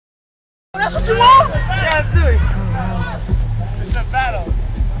That's what you want? Yeah, let's do it. It's a battle.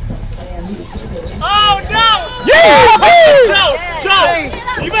 Oh no! Yeah! Joe,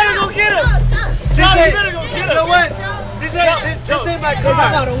 you better go get him. Joe, you better go get him. You know what? This ain't my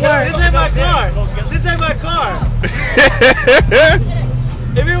car. This ain't my car. This ain't my car.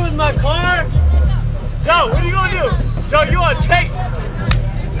 If it was my car, Joe, what are you gonna do? Joe, you on tape?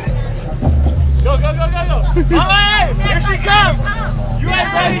 Go. Oh, hey, here she comes. You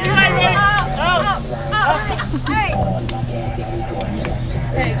ain't ready.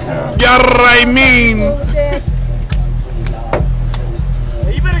 I mean.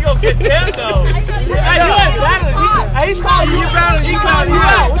 Hey, you better go get them though. Hey, you ain't battling. Hey, he's calling you. He calling you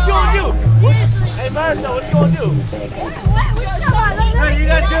out. What you gonna do? Hey, Marisol, what you gonna do? hey, you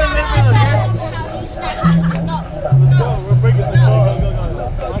gotta do it later, okay? Let's go. We're breaking the car. Go.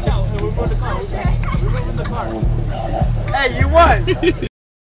 Watch out. We're moving the car. Hey, you won.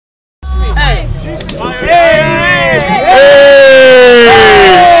 Hey.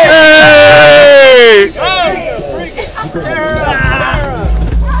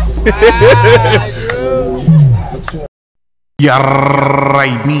 Yeah,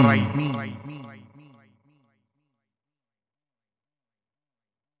 right me.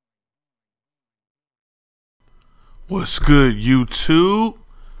 What's good, YouTube?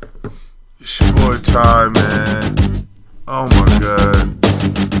 It's your boy Ty, man. Oh my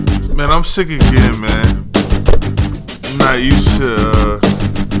god, man, I'm sick again, man. I'm not used to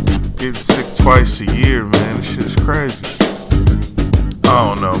getting sick twice a year, man. This shit is crazy.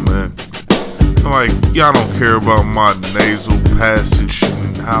 I don't know, man. I'm like, y'all don't care about my nasal passage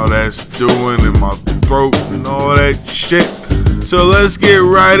and how that's doing in my throat and all that shit. So let's get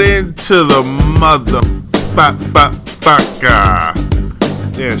right into the motherfucker.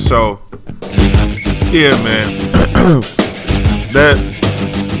 Yeah, so yeah, man.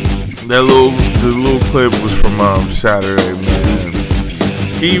 the little clip was from Saturday, man.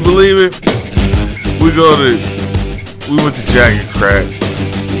 Can you believe it? We went to Jack and Crack,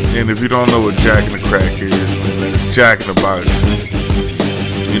 and if you don't know what Jack and the Crack is, man, that's Jack in the Box.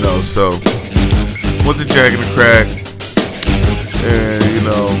 You know, so went to Jack and the Crack, and you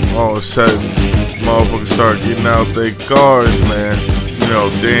know, all of a sudden, motherfuckers start getting out their cars, man. You know,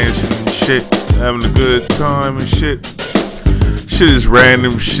 dancing and shit, having a good time and shit. Shit is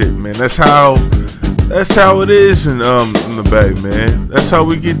random shit, man. That's how it is in the Bay, man. That's how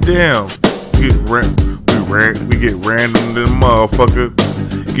we get down. We get random than a motherfucker.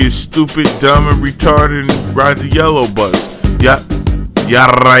 Get stupid, dumb, and retarded and ride the yellow bus. Yeah,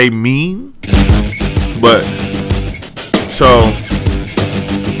 I mean. But so,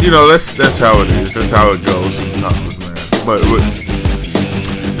 you know, that's how it is. That's how it goes sometimes, man. But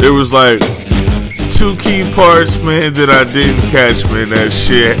there was like two key parts, man, that I didn't catch, man. That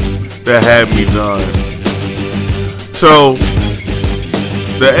shit that had me done. So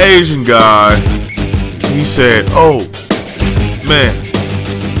the Asian guy, he said, "Oh, man,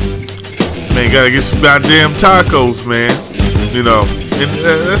 gotta get some goddamn tacos, man." You know, and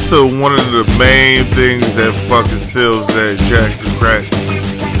that's one of the main things that fucking sells that Jack the Crack.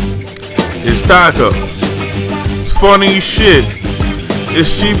 It's tacos. It's funny as shit.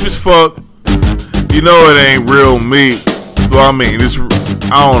 It's cheap as fuck. You know it ain't real meat. Well, I mean,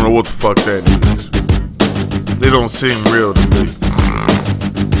 I don't know what the fuck that is. They don't seem real to me.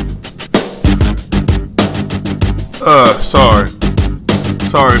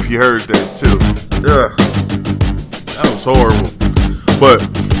 Sorry if you heard that too. Yeah, that was horrible. But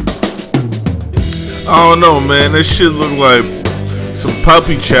I don't know, man. That shit looked like some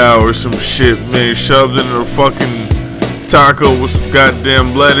puppy chow or some shit, man, shoved in a fucking taco with some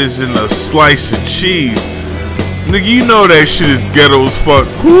goddamn lettuce and a slice of cheese. Nigga, you know that shit is ghetto as fuck.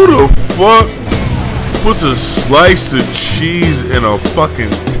 Who the fuck puts a slice of cheese in a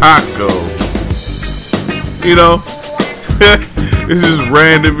fucking taco? You know? This is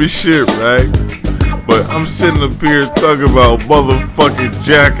random as shit, right? But I'm sitting up here talking about motherfucking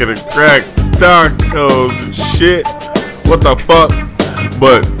Jack and the Crack tacos and shit. What the fuck?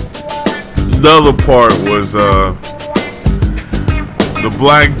 But the other part was the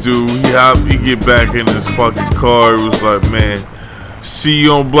black dude, he get back in his fucking car. It was like, man, see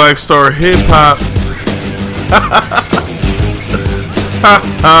you on Black Star Hip Hop.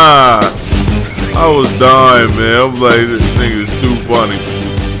 I was dying, man. I'm like, this nigga's too funny.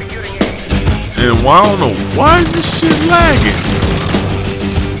 And I don't know, why is this shit lagging?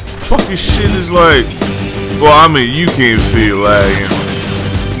 Fucking shit is like, well, I mean, you can't see it lagging,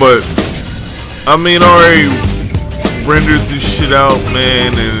 but I mean, already rendered this shit out,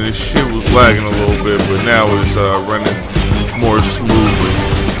 man, and this shit was lagging a little bit, but now it's running more smoothly.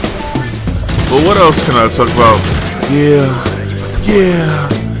 But what else can I talk about? Yeah.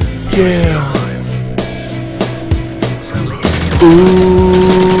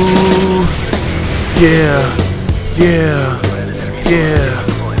 Ooh. Yeah.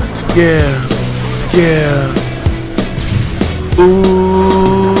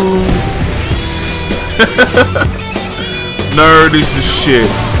 Ooh. Nerd is the shit.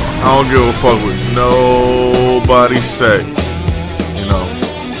 I don't give a fuck what nobody say. You know,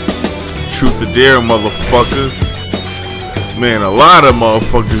 truth to dare, motherfucker. Man, a lot of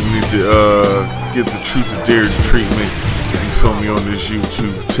motherfuckers need to get the truth to dare treatment. You feel me on this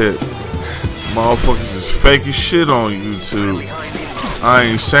YouTube tip? Motherfuckers is fake as shit on YouTube. I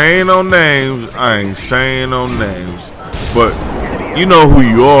ain't saying no names. But you know who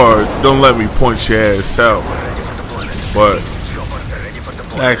you are. Don't let me point your ass out. But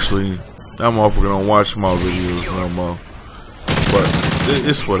actually, that motherfucker don't watch my videos no more. But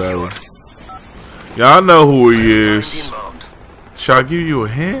it's whatever. Y'all know who he is. Should I give you a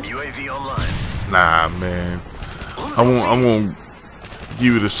hint? Nah, man. I'm gonna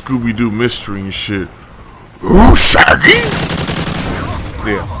give you the Scooby-Doo mystery and shit. Ooh, Shaggy?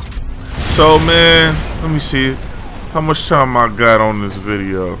 Yeah. So, man, let me see it. How much time I got on this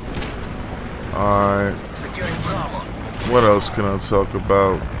video? Alright. What else can I talk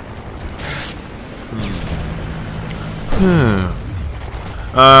about?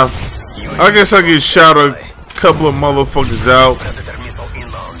 I guess I could shout a couple of motherfuckers out.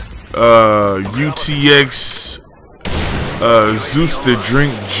 UTX, Zeus the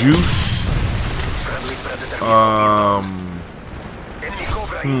Drink Juice.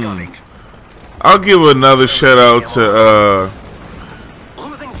 I'll give another shout out to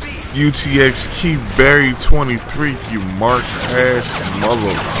UTX Keep Berry 23, you mark ass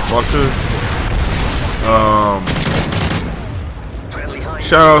motherfucker.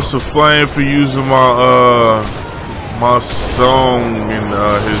 Shout outs to Flame for using my song in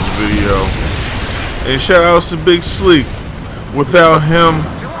his video. And shout outs to Big Sleep. Without him,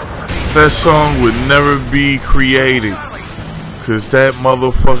 that song would never be created. Cause that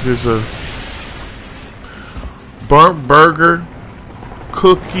motherfucker's a burnt burger,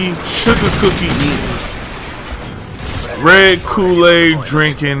 cookie, sugar cookie eating, red Kool-Aid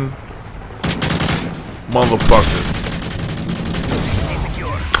drinking motherfucker.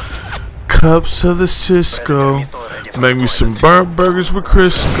 Cups of the Cisco, make me some burnt burgers with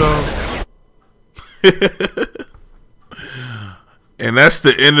Crisco. And that's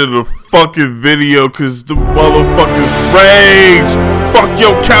the end of the fucking video, cause the motherfuckers rage. Fuck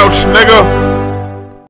your couch, nigga.